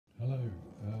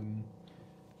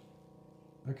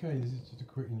Okay, this is just a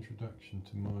quick introduction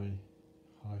to my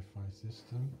HiFi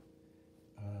system.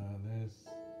 There's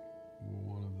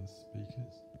one of the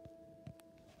speakers.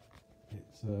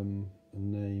 It's a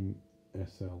Naim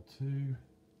SL2.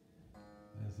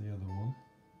 There's the other one.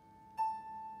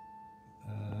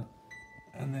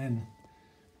 And then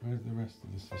where's the rest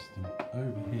of the system?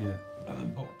 Over here are the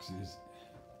boxes.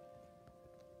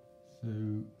 So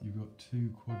you've got two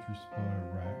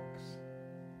quadrispire racks.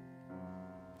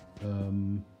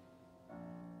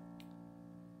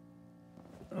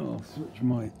 I'll switch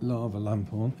my lava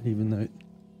lamp on, even though it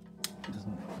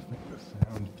doesn't affect the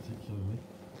sound particularly.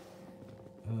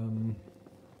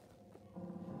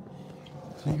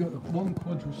 So you've got one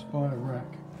quadrispire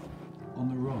rack on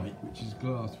the right, which is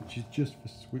glass, which is just for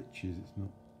switches. It's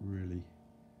not really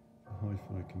for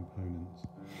HiFi components.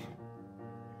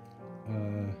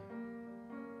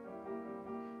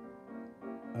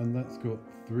 And that's got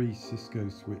 3 Cisco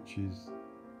switches,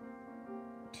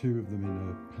 2 of them in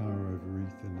a power over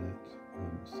Ethernet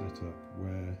setup,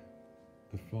 where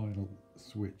the final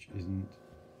switch isn't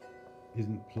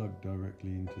plugged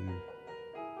directly into an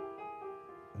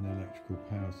electrical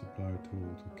power supply at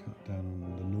all to cut down on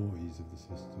the noise of the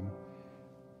system.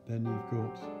 Then you've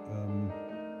got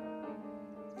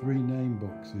 3 Naim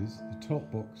boxes. The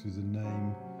top box is a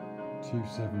Naim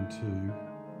 272.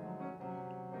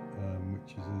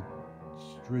 Which is a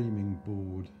streaming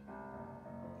board,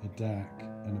 a DAC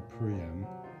and a preamp,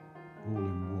 all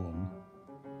in one.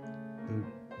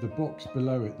 The box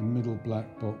below it, the middle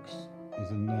black box,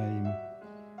 is a Naim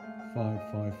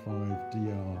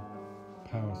 555DR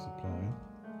power supply,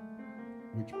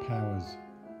 which powers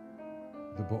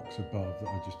the box above that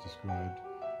I just described.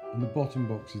 And the bottom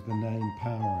box is the Naim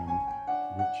power amp,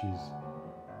 which is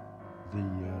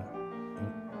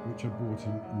which I bought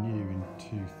new in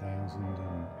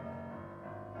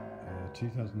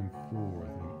 2004, I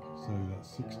think, so that's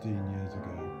 16 years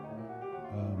ago.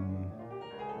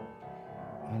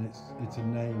 And it's a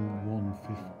Naim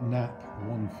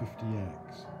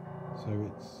 150X, so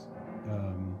it's a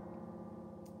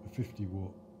 50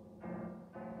 watt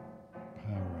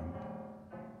power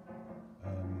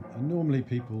amp. And normally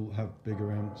people have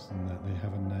bigger amps than that. They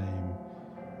have a Naim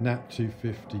NAP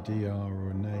 250DR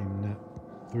or a Naim NAP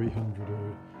 300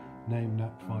 or Naim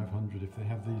NAP 500 if they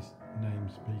have these Naim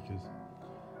speakers.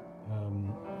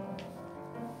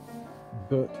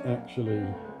 But actually,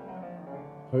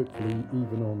 hopefully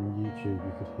even on YouTube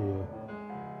you could hear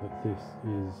that this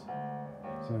is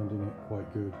sounding quite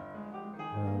good,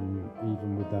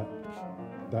 even with that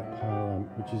power amp,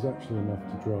 which is actually enough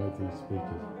to drive these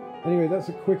speakers. Anyway, that's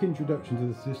a quick introduction to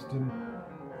the system.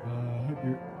 Hope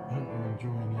you're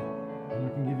enjoying it, and I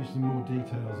can give you some more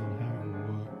details on how it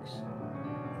works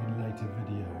in later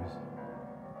videos.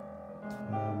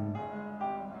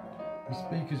 The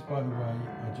speakers, by the way,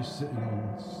 are just sitting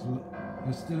on.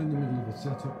 They're still in the middle of the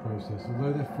setup process,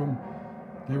 although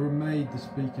they were made, the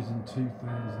speakers, in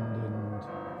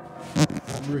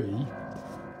 2003.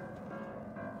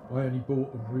 I only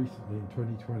bought them recently in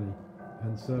 2020,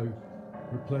 and so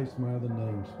replaced my other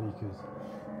Naim speakers,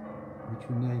 which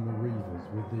were Naim Arrivas,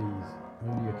 with these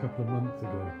only a couple of months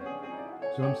ago.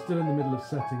 So I'm still in the middle of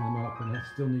setting them up, and I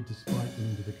still need to spike them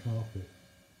into the carpet.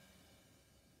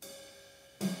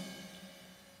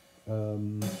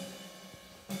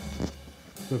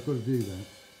 So I've got to do that,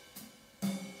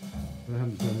 but I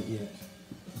haven't done it yet.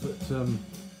 But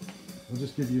I'll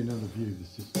just give you another view of the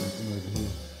system from over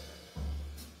here.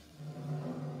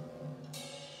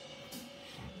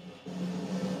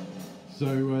 So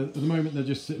at the moment they're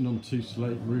just sitting on 2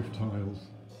 slate roof tiles.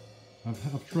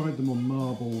 I've tried them on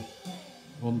marble,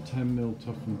 on 10mm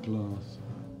toughened glass,